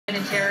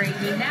Terry,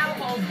 he now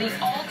holds the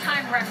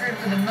all-time record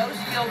for the most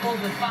field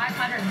goals with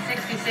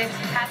 566,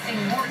 passing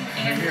Morton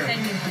Anderson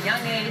who's a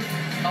young age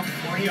of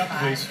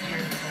 45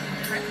 years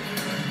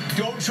old.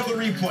 Don't show the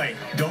replay.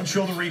 Don't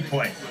show the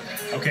replay.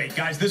 Okay,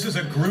 guys, this is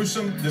a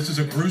gruesome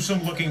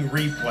looking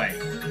replay.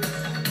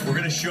 We're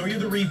going to show you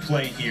the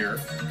replay here.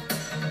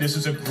 This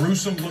is a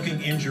gruesome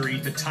looking injury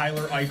to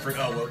Tyler Eifert.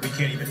 Oh, well, we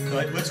can't even,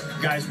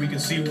 guys, we can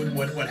see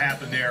what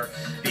happened there.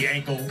 The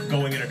ankle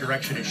going in a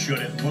direction it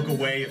shouldn't. Look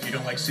away if you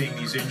don't like seeing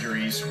these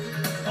injuries.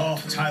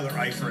 Oh, Tyler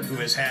Eifert, who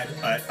has had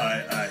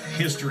a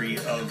history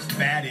of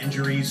bad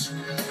injuries.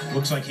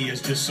 Looks like he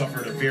has just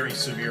suffered a very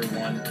severe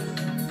one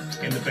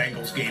in the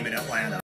Bengals game in Atlanta.